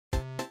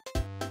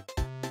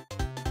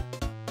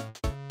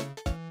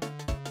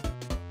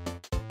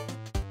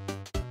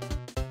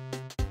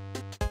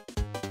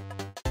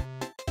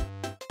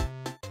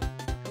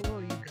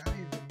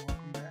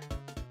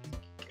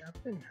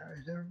nothing.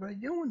 How's everybody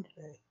doing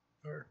today?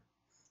 Or,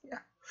 yeah,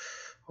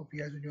 hope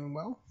you guys are doing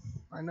well.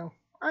 I know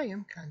I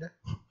am, kinda.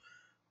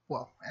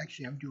 Well,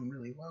 actually, I'm doing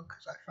really well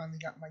because I finally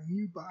got my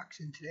new box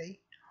in today.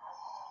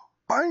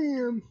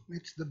 BAM!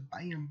 It's the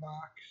BAM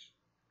box.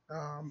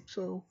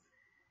 So,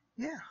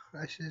 yeah,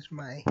 this is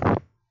my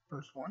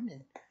first one,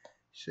 and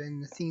so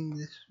the theme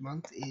this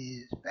month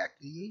is back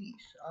to the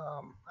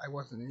 80s. I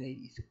wasn't an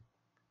 80s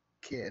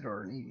kid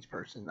or an 80s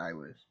person. I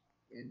was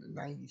in the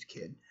 90s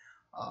kid.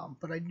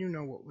 But I do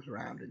know what was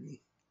around in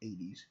the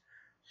 80s.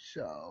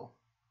 So,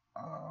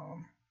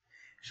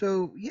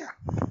 yeah.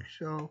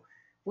 So,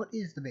 what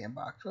is the BAM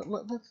box?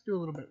 Let's do a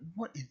little bit.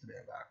 What is the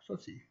BAM box?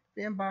 Let's see.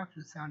 BAM box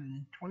was founded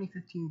in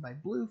 2015 by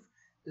Bloof,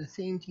 the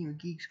same team of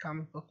geeks,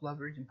 comic book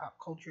lovers, and pop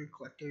culture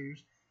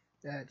collectors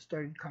that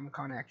started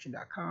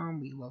ComicConAction.com.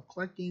 We love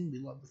collecting. We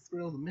love the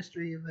thrill, the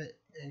mystery of it,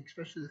 and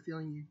especially the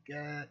feeling you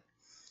get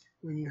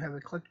when you have a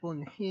collectible in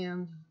your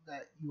hands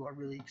that you are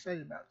really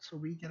excited about. So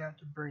we set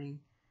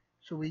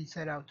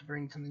out to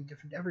bring something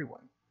different to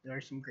everyone. There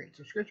are some great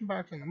subscription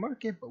boxes on the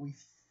market, but we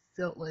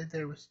felt like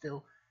there was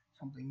still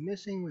something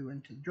missing. We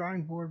went to the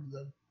drawing board with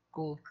the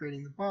goal of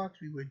creating the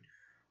box we would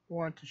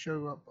want to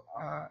show up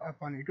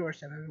on your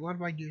doorstep. And a lot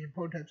of ideas and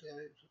prototypes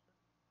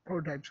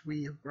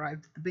we have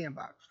arrived at the BAM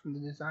box. From the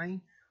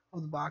design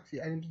of the box,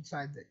 the items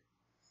inside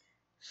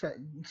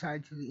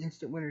to the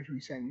instant winners we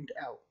send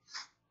out.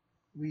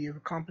 We have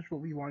accomplished what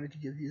we wanted to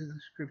give you, the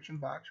subscription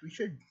box we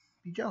should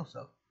be jealous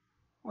of.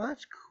 Well,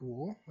 that's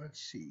cool.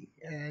 Let's see.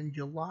 And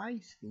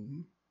July's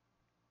theme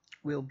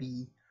will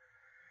be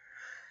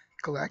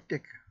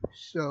galactic.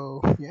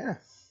 So, yeah.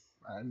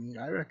 I mean,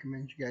 I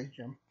recommend you guys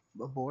jump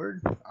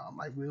aboard.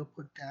 I will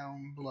put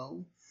down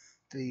below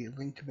the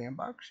link to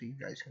BAMBox so you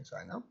guys can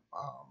sign up.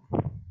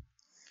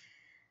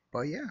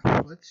 But yeah,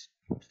 let's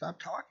stop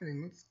talking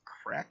and let's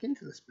crack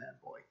into this bad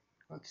boy.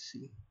 Let's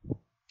see.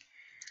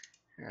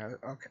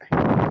 Okay,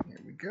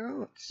 here we go.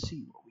 Let's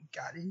see what we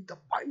got in the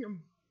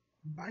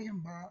BAM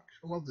box.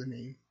 I love the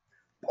name.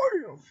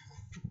 BAM!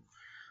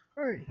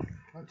 Alright,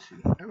 let's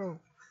see.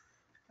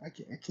 I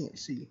can't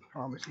see.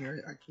 Promise me,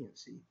 I can't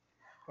see.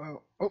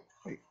 Oh,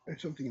 wait,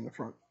 there's something in the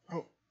front.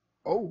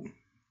 Oh,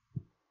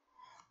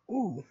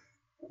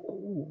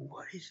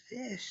 what is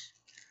this?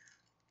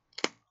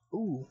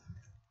 Oh,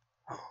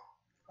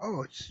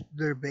 it's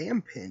their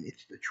BAM pin.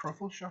 It's the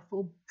Truffle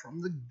Shuffle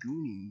from the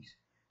Goonies.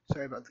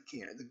 Sorry about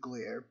the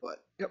glare,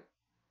 but yep,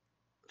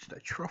 it's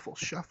the Truffle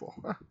Shuffle.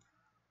 Huh.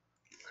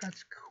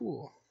 That's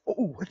cool.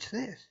 Oh, what's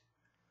this?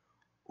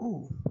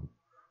 Oh,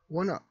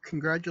 1-up.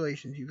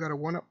 Congratulations, you got a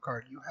 1-up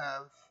card. You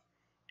have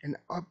an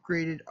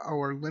upgraded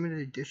or limited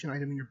edition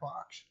item in your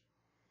box.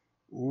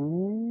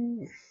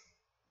 Ooh,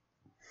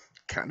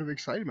 kind of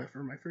excited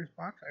for my first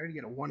box. I already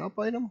get a 1-up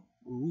item.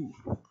 Ooh,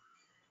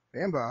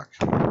 BAM box.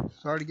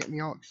 Sorry to get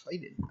me all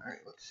excited. All right,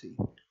 let's see.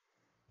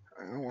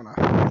 I don't want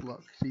to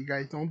look. So you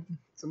guys don't.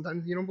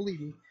 Sometimes you don't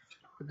believe me.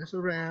 Put this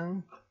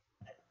around.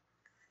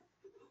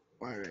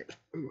 All right.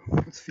 Ooh,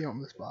 let's film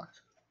this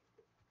box.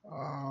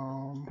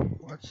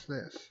 What's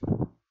this?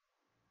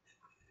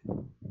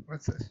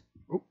 What's this?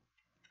 Oh,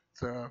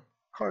 it's a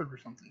card or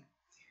something.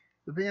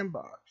 The BAM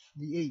box,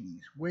 the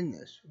 80s. Win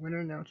this. Winner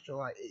announced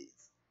July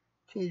 8th.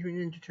 Teenage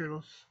Mutant Ninja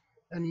Turtles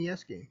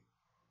NES game.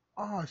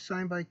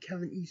 Signed by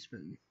Kevin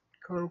Eastman,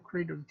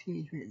 co-creator of the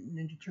Teenage Mutant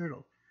Ninja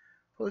Turtles.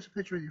 Post a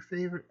picture of your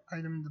favorite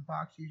item in the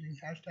box using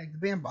hashtag the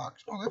BAM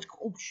box. Oh, that's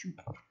cool. Oh, shoot.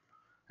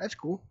 That's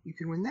cool. You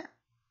can win that.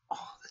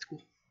 Oh, that's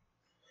cool.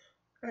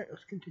 Alright,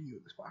 let's continue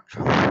with this box.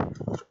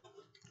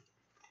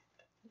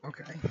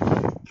 Okay.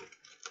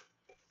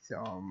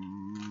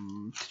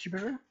 Some tissue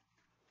paper.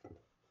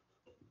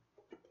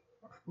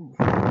 Ooh.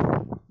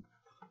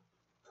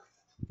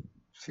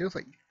 Feels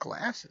like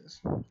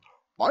glasses.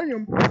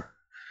 BAM!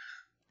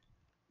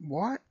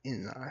 What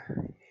in the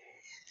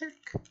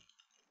heck?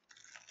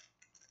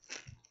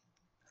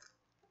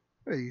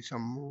 What are these,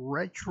 some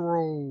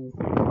retro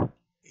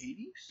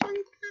 80s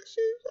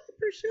sunglasses, I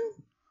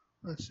presume?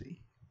 Let's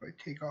see. If I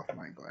take off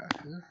my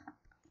glasses.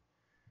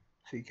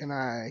 See, can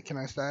I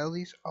style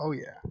these? Oh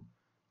yeah.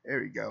 There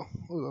we go.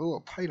 Ooh, a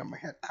little tight on my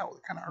head. Ow,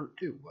 it kind of hurt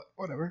too, but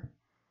whatever.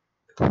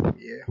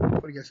 Yeah,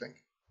 what do you guys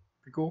think?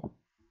 Pretty cool?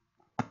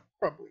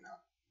 Probably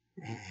not.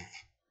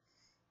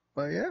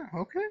 But yeah,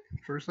 okay.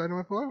 First item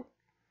I pull out.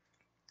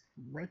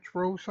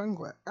 Retro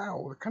sunglasses.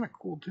 Ow, they're kind of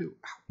cool too.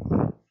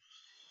 Ow.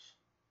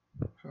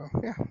 So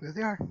yeah, there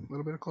they are. A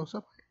little bit of close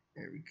up.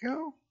 There we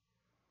go.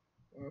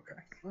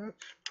 Okay,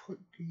 let's put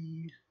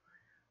these.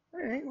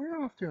 Alright, we're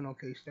off to an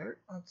okay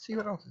start. Let's see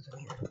what else is in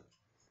here.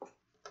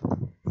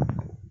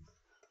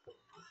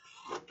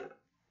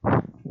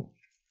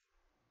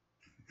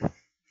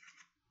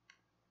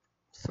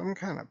 Some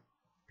kind of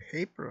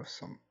paper of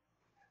some.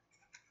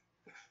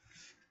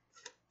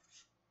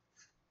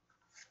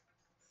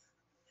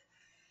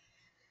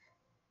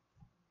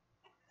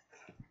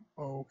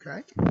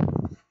 Okay.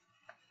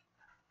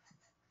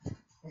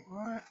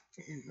 What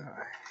in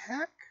the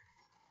heck?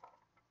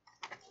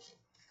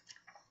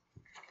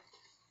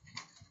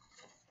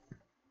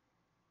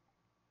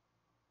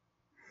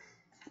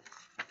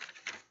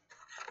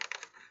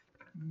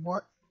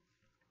 What?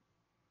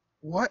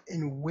 What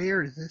and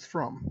where is this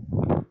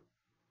from?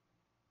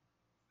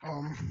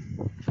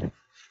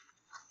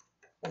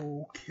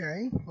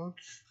 Okay,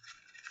 let's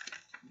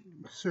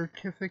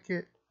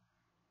certificate.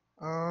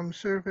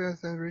 Serve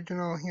as an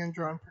original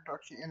hand-drawn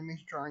production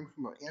animation drawing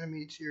from an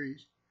animated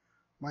series,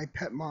 My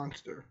Pet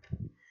Monster.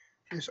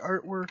 This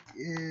artwork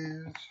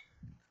is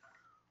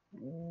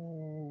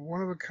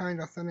one of a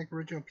kind, authentic,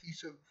 original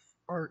piece of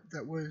art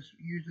that was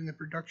used in the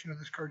production of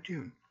this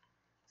cartoon.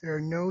 There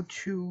are no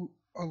two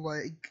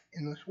alike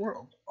in this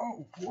world.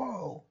 Oh,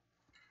 whoa!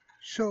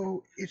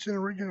 So it's an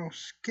original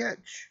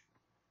sketch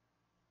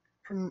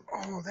from.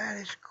 Oh, that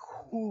is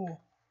cool.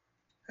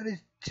 That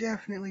is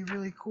definitely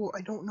really cool.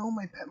 I don't know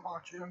My Pet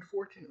Monster,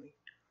 unfortunately.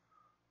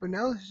 But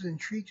now this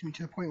intrigues me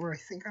to the point where I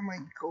think I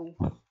might go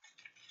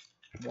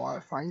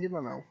find it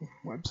on a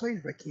website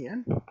if I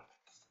can.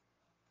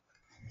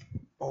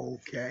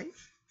 Okay.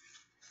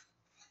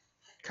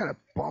 Kind of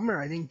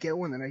bummer I didn't get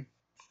one that I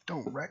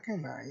don't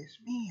recognize.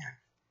 Man.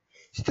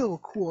 Still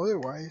cool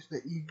otherwise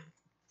that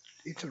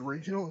it's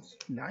original. It's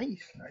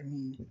nice. I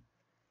mean,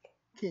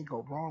 can't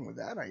go wrong with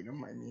that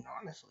item. I mean,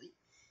 honestly.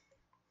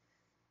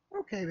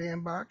 Okay,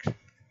 Bandbox.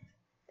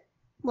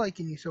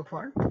 Liking you so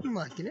far. I'm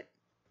liking it.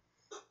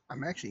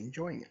 I'm actually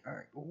enjoying it.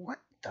 Alright, what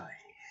the heck?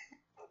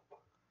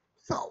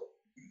 So,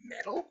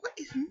 metal? What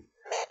is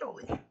metal?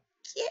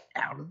 Get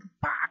out of the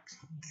box.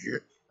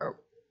 Get out.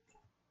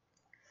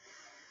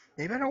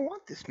 Maybe I don't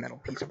want this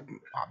metal piece of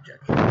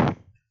object.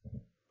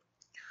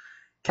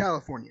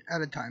 California,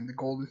 at a time, the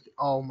golden...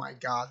 Oh my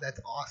god,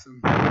 that's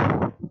awesome.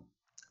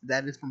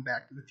 That is from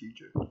Back to the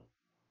Future.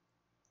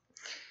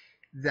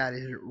 That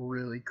is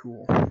really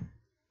cool.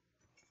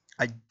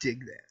 I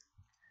dig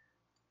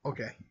that.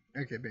 Okay.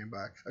 Okay,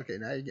 Bandbox. Okay,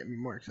 now you get me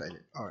more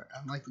excited. Alright,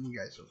 I'm liking you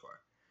guys so far.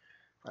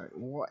 Alright,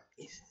 what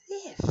is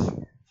this?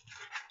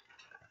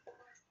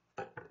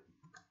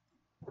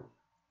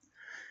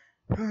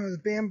 Oh,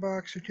 the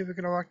Bandbox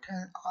Certificate of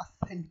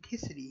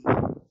Authenticity.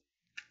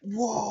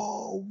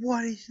 Whoa,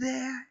 what is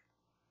that?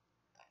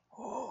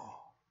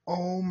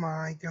 Oh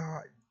my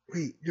god.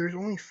 Wait, there's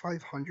only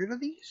 500 of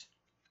these?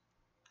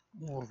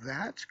 Well,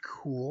 that's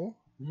cool.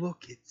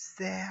 Look at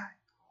that.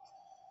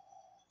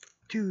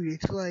 Dude,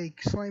 it's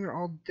like Slimer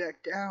all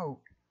decked out.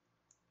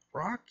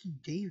 Rocky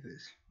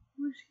Davis.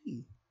 Who's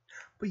he?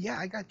 But yeah,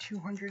 I got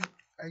 200.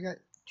 I got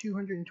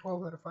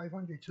 212 out of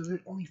 500. So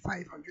there's only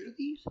 500 of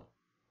these?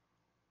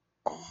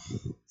 Oh,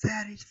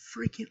 that is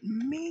freaking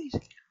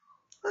amazing.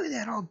 Look at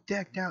that all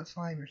decked out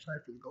Slimer. Sorry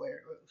for the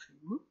glare. Let's see.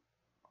 Whoop.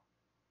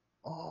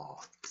 Oh,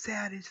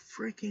 that is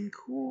freaking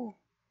cool.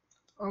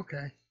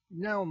 Okay,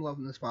 now I'm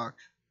loving this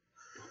box.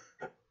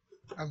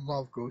 I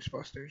love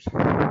Ghostbusters.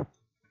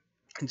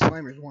 And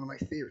Slimer is one of my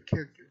favorite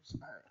characters.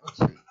 Alright, let's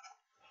see.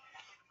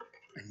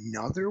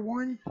 Another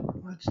one?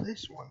 What's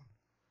this one?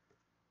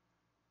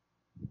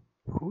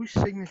 Whose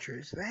signature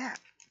is that?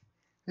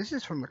 This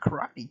is from the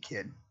Karate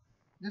Kid.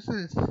 This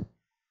is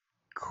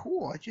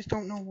cool. I just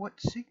don't know what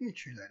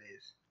signature that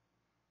is.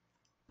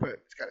 But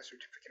it's got a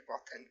certificate of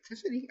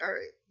authenticity.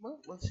 Alright, well,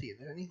 let's see. Is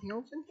there anything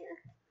else in here?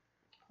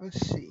 Let's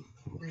see.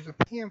 There's a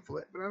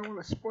pamphlet, but I don't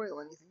want to spoil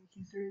anything.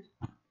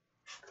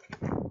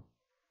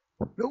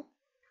 Nope.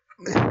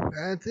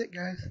 That's it,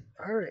 guys.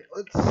 Alright,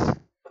 let's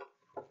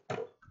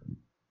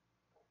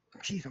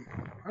cheese them.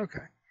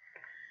 Okay.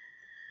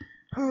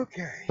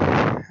 Okay.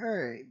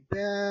 Alright.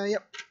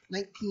 Yep.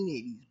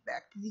 1980s.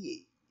 Back to the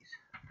 80s.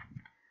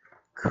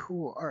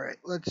 Cool. Alright,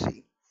 let's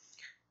see.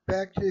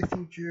 Back to the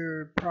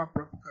Future prop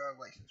replica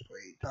license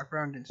plate. Doc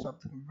Brown didn't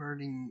stop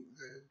converting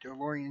the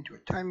DeLorean into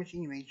a time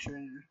machine. He made sure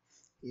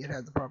he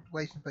had the proper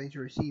license plate to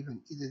receive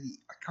either the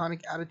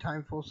iconic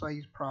out-of-time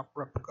full-size prop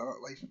replica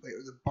license plate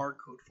or the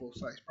barcode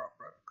full-size prop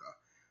replica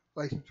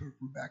license plate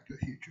from Back to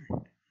the Future.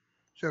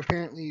 So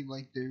apparently,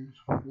 like, there's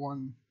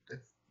one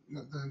that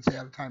doesn't say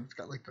out-of-time. It's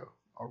got like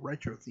a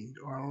retro theme.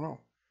 I don't know.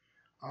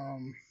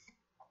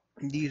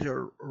 These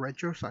are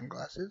retro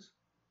sunglasses.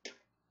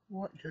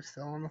 What just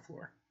fell on the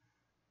floor?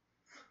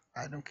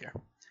 I don't care.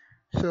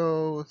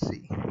 So let's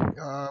see.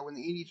 When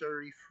the 80s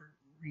are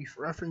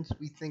referenced,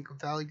 we think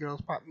of Valley Girls,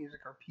 pop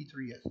music, or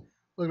pizzerias.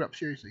 Look it up,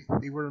 seriously.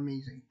 They were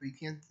amazing. But you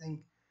can't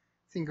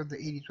think of the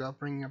 80s without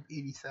bringing up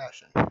 80s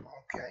fashion.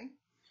 Okay.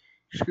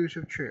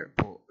 Exclusive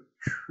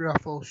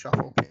truffle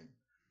shuffle pin.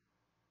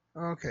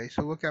 Okay,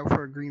 so look out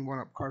for a green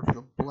 1-up card for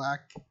the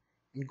black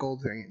and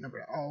gold variant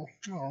number. Oh,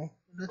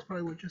 that's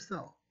probably what just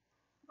fell.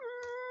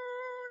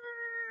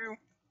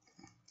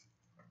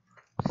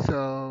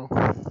 So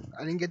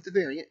I didn't get the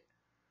variant,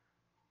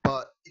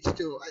 but it's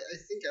still. I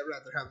think I'd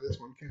rather have this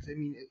one because I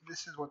mean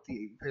this is what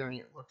the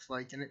variant looks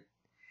like, and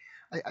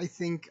I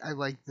think I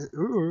like the.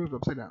 Ooh, it was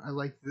upside down. I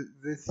like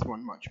this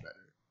one much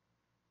better.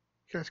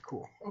 That's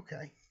cool.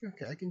 Okay,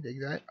 I can dig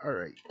that. All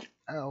right.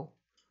 Ow.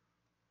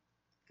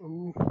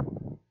 Ooh,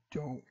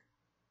 don't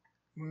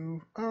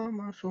move a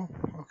muscle.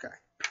 Okay.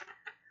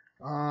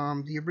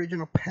 The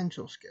original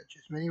pencil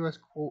sketches. Many of us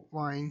quote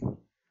line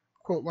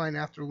quote line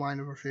after line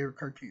of our favorite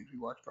cartoons we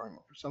watched growing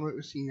up. For some of it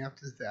was seen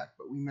after the fact,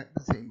 but we meant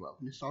the same love.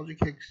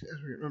 Nostalgic hits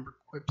as we remember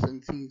quips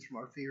and scenes from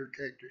our favorite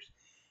characters.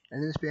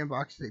 And in this band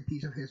box is a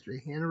piece of history,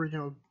 a hand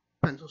original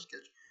pencil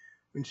sketch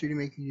when studio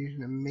makers using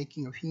the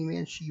making of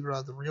He-Man,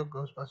 She-Ra, the real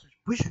Ghostbusters.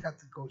 Wish I got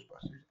the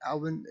Ghostbusters,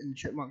 Alvin and the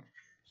Chipmunks,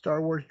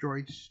 Star Wars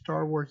droids,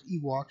 Star Wars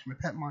Ewoks, my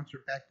pet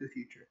monster, Back to the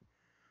Future.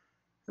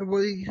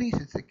 Well, at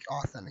least it's like,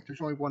 authentic.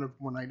 There's only one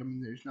item,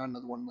 and there's not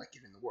another one like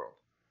it in the world.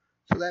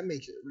 So that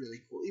makes it really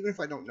cool. Even if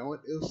I don't know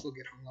it, it'll still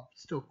get hung up.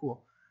 It's still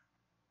cool.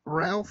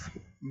 Ralph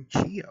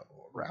Macchio.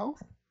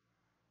 Ralph?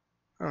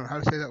 I don't know how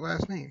to say that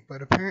last name,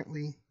 but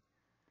apparently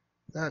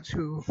that's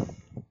who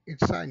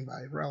it's signed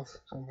by. Ralph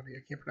somebody.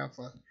 I can't pronounce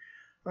the last.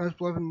 One of the most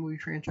beloved movie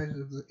franchises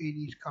of the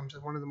 80s comes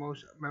as one of the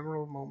most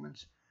memorable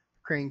moments.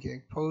 Crane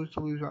Kick. Posed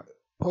to lose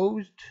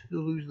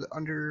the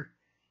under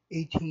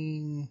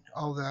 18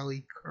 All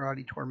Valley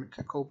Karate Tournament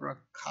to Cobra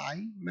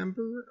Kai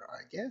member,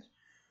 I guess.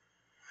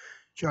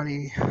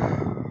 Johnny.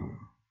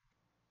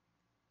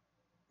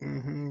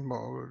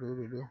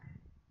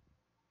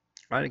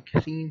 Riding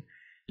scene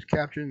is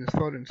captured in this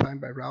photo and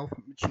signed by Ralph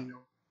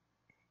Macchio.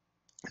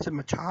 Is it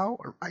Machado?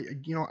 Or I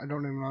don't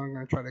even know. I'm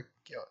gonna try to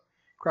kill it.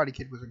 Karate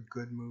Kid was a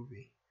good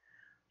movie.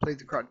 Played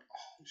the Karate.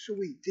 Oh, so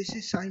wait, this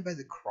is signed by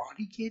the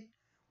Karate Kid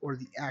or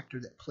the actor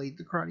that played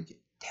the Karate Kid?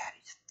 That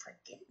is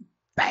freaking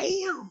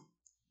bam,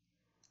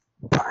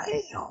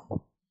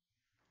 bam.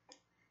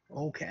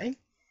 Okay,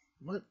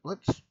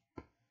 let's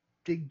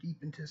dig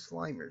deep into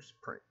Slimer's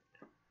print.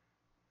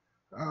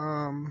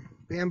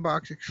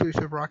 Bandbox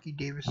exclusive Rocky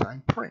Davis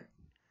signed print.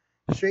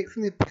 Straight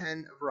from the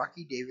pen of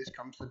Rocky Davis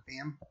comes the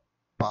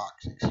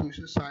Bandbox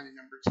exclusive signed and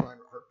numbered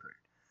Slimer art print.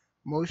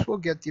 Most will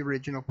get the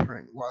original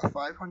print, while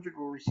 500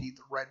 will receive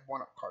the red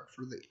 1-up card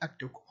for the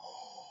Ecto.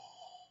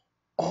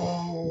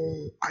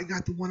 Oh, I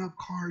got the 1-up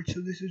card, so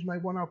this is my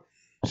 1-up.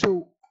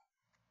 So,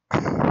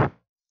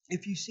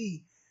 if you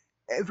see,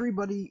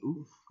 everybody...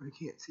 Ooh, I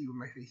can't see with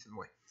my face in the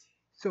way.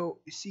 So,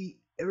 you see,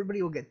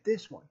 everybody will get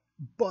this one,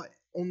 but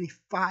only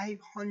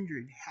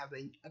 500 have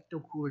an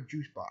Ecto Cooler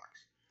juice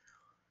box.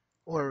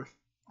 Or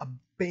a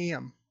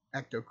BAM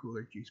Ecto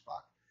Cooler juice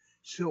box.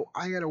 So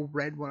I got a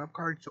red 1-up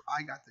card, so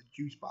I got the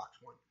juice box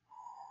one.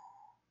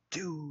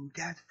 Dude,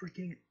 that's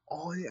freaking...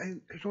 Oh,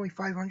 there's only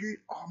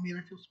 500? Oh, man,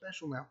 I feel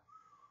special now.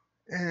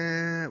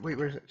 Wait,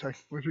 where is it? Sorry, I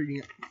was reading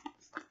it.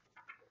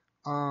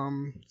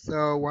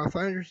 So while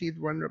 500 received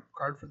the 1-up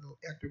card for the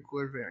Ecto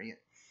Cooler variant,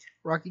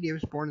 Rocky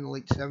Davis, born in the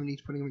late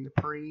 70s, putting him in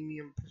the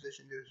premium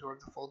position to absorb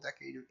the full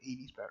decade of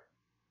 80s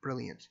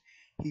brilliance.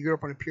 He grew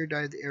up on a pure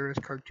diet of the era's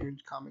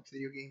cartoons, comics,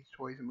 video games,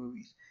 toys, and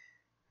movies.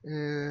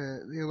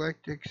 The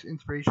Electric's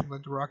inspiration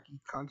led to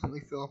Rocky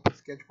constantly fill up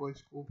with sketchbooks,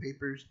 school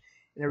papers,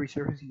 and every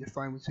surface he could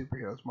find with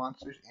superheroes,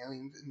 monsters,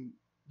 aliens, and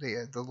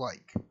the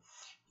like.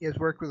 He has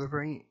worked with a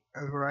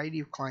variety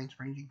of clients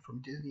ranging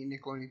from Disney and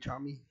Nickelodeon,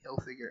 Tommy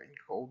Hilfiger, and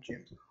Gold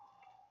Gyms.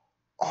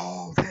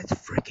 Oh, that's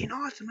freaking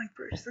awesome! My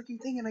first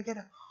freaking thing, and I get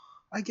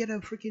a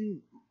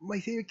freaking my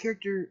favorite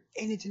character,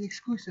 and it's an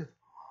exclusive.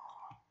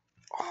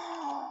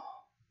 Oh,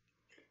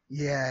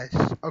 yes.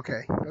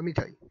 Okay, let me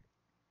tell you.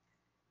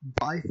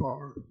 By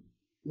far,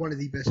 one of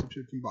the best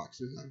subscription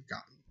boxes I've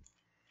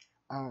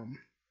gotten.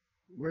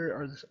 Where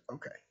are this?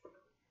 Okay.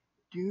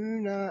 Do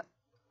not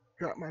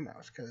drop my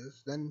mouse,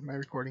 because then my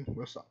recording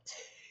will stop.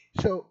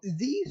 So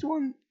these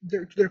ones,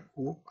 they're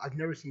cool. I've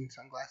never seen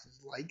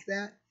sunglasses like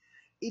that.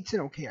 It's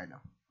an okay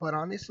item, but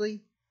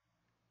honestly,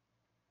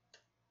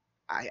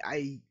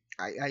 I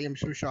am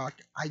so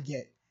shocked. I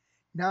get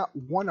not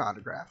one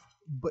autograph,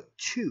 but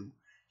two.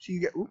 So you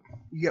get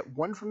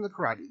one from the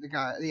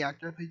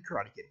actor that played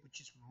Karate Kid, which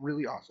is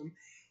really awesome.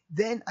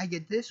 Then I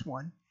get this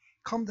one.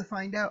 Come to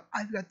find out,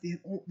 I've got the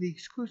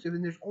exclusive,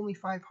 and there's only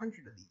 500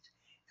 of these,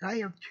 and I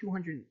have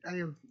 200. I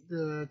have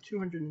the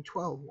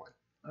 212 one.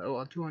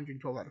 Well,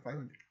 212 out of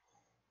 500,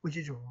 which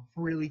is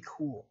really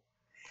cool.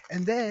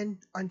 And then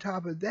on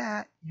top of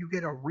that, you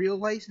get a real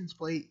license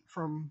plate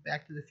from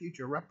Back to the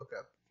Future,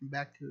 replica from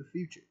Back to the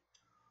Future.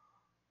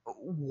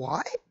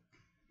 What?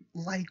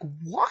 Like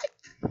what?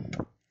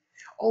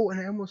 Oh, and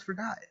I almost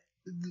forgot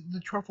the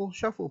truffle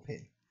shuffle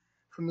pin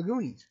from the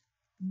Goonies.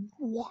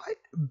 What?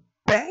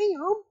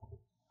 Bam!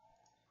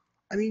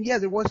 I mean, yeah,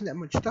 there wasn't that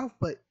much stuff,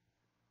 but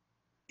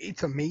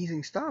it's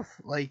amazing stuff.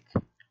 Like,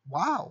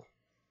 wow.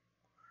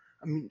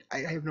 I mean, I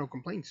have no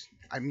complaints.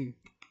 I mean,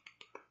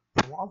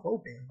 bravo,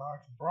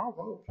 Bandbox,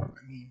 bravo. I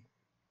mean,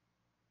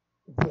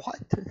 what?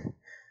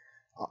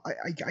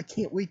 I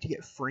can't wait to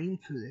get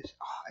framed for this.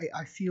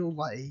 I feel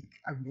like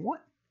I won.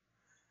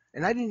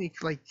 And I didn't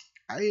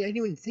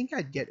even think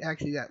I'd get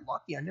actually that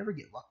lucky. I never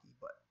get lucky,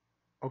 but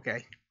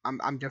okay.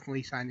 I'm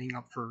definitely signing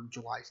up for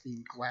July's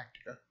theme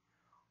Galactica.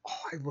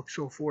 Oh, I look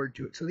so forward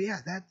to it. So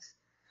yeah, that's.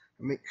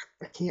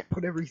 I can't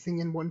put everything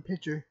in one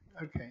picture.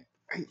 Okay,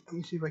 let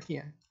me see if I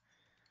can.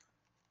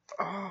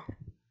 Oh,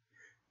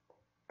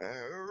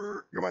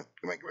 come on.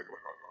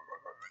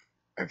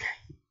 Okay,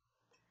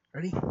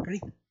 ready?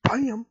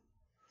 Bam.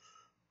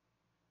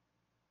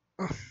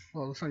 Oh,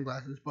 well, the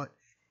sunglasses, but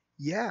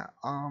yeah.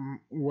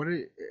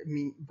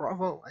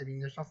 Bravo. I mean,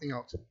 there's nothing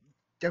else.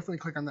 definitely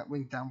click on that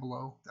link down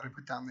below that I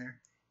put down there.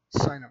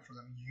 Sign up for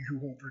them. You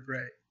won't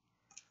regret it.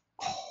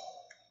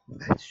 Oh,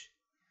 that's...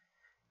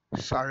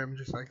 Sorry, I'm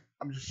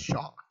just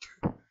shocked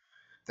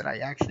that I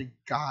actually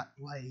got,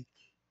 like,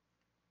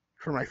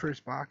 for my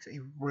first box, a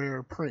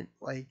rare print.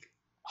 Like,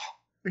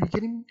 are you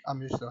kidding me?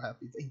 I'm just so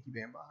happy. Thank you,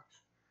 Bandbox.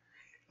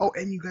 Oh,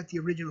 and you got the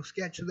original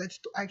sketch. So that's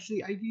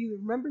actually, I didn't even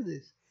remember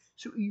this.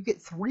 So you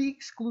get 3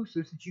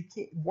 exclusives that you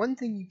can't, one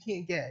thing you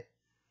can't get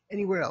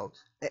anywhere else,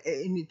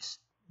 and it's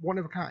one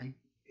of a kind.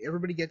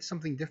 Everybody gets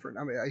something different,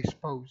 I mean, I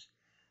suppose.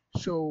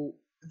 So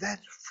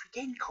that's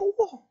freaking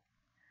cool.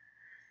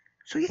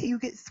 So yeah, you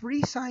get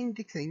 3 signed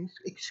things,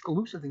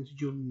 exclusive things that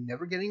you'll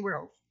never get anywhere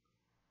else.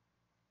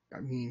 I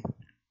mean,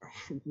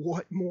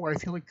 what more? I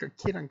feel like a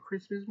kid on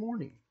Christmas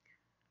morning.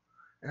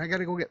 And I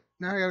gotta go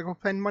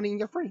spend money and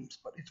get frames,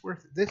 but it's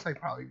worth it. This I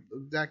probably,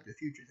 Back to the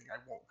Future thing I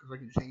won't, because I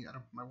can just hang it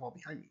on my wall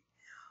behind me.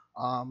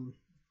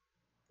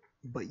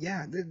 But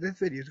yeah, this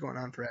video is going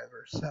on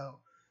forever, so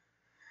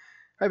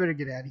I better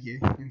get out of here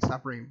and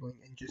stop rambling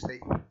and just say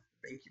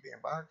thank you,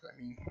 Bandbox.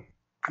 I mean,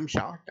 I'm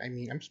shocked. I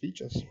mean, I'm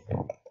speechless.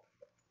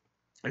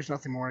 There's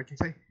nothing more I can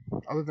say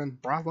other than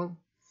bravo.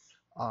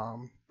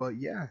 But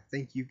yeah,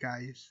 thank you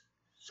guys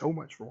so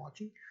much for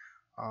watching.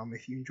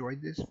 If you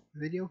enjoyed this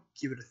video,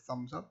 give it a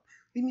thumbs up.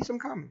 Leave me some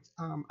comments.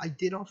 I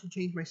did also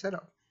change my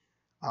setup.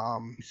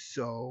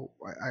 So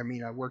I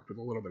mean, I worked with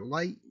a little bit of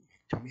light.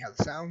 Tell me how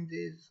the sound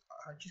is.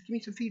 Just give me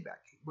some feedback.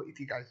 But if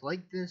you guys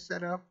like this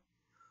setup,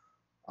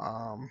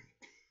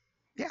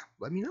 yeah,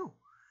 let me know.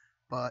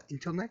 But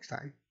until next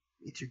time,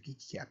 it's your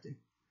Geeky Captain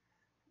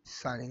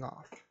signing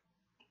off.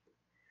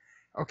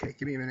 Okay,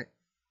 give me a minute.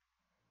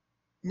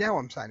 Now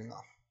I'm signing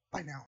off.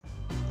 Bye now.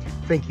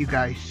 Thank you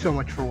guys so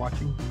much for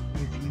watching.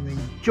 If you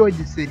enjoyed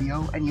this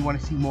video and you want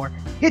to see more,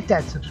 hit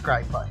that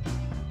subscribe button.